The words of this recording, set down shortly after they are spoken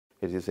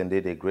It is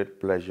indeed a great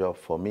pleasure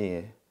for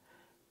me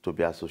to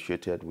be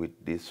associated with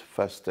this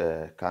first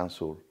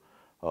council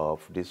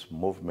of this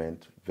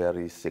movement,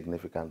 very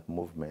significant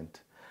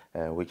movement,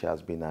 which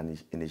has been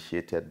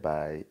initiated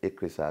by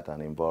ECRISAT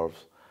and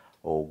involves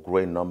a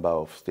great number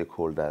of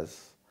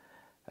stakeholders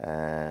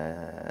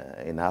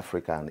in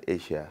Africa and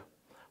Asia,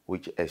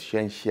 which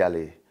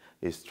essentially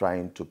is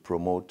trying to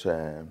promote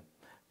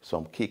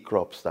some key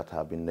crops that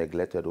have been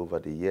neglected over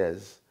the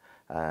years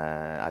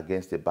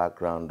against the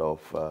background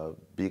of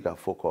bigger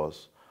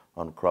focus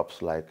on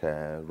crops like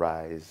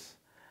rice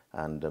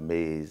and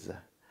maize.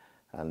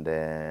 And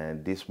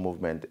this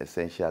movement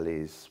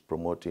essentially is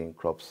promoting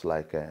crops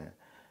like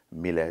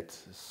millet,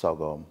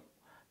 sorghum,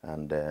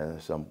 and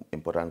some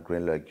important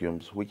grain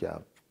legumes, which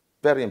are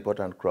very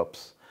important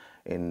crops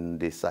in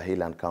the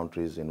Sahelan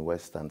countries in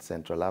West and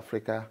Central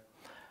Africa.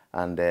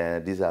 And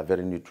these are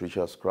very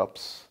nutritious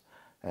crops.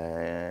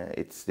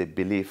 It's the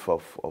belief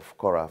of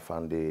CORAF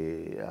and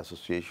the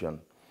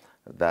association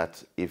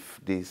that if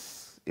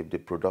the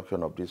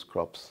production of these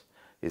crops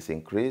is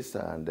increased,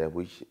 and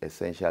which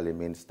essentially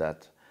means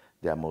that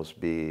there must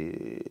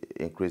be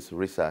increased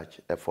research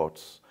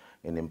efforts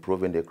in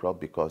improving the crop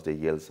because the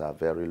yields are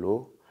very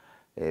low.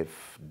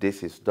 If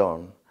this is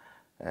done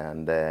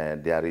and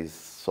there is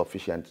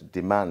sufficient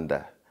demand,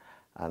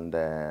 and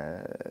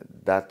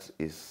that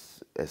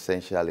is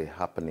essentially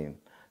happening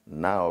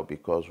now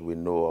because we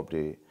know of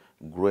the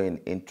growing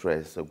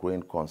interest, a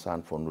growing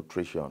concern for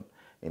nutrition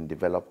in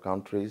developed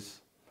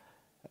countries.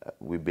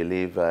 We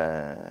believe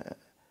an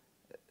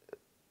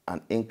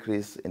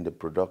increase in the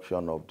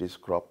production of these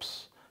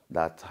crops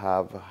that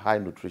have high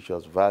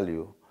nutritious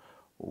value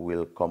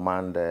will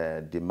command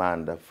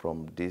demand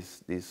from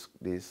these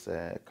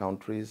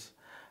countries.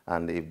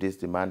 And if this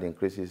demand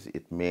increases,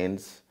 it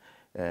means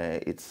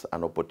it's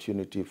an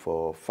opportunity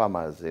for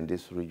farmers in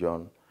this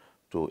region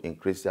to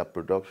increase their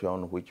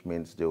production, which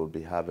means they will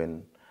be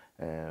having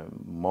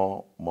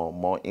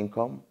more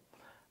income.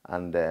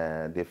 And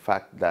the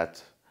fact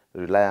that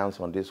reliance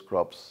on these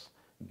crops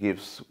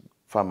gives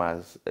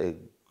farmers a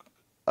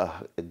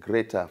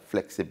greater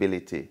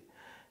flexibility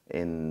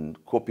in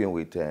coping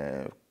with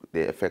the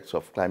effects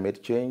of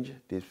climate change.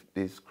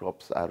 These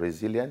crops are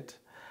resilient,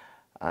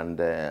 and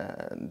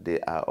they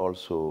are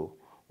also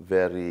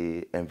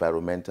very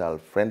environmental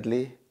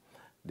friendly.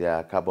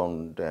 Their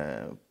carbon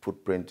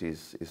footprint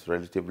is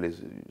relatively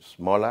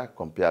smaller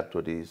compared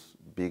to these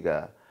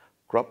bigger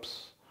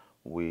crops.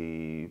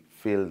 We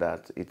feel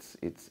that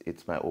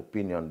it's my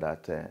opinion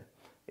that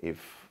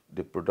if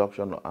the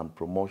production and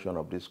promotion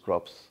of these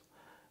crops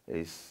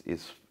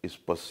is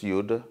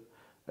pursued,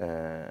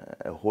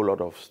 a whole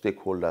lot of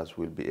stakeholders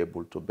will be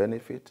able to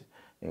benefit,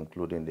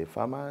 including the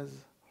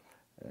farmers,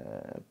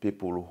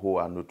 people who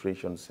are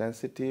nutrition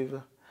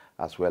sensitive,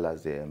 as well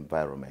as the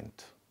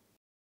environment.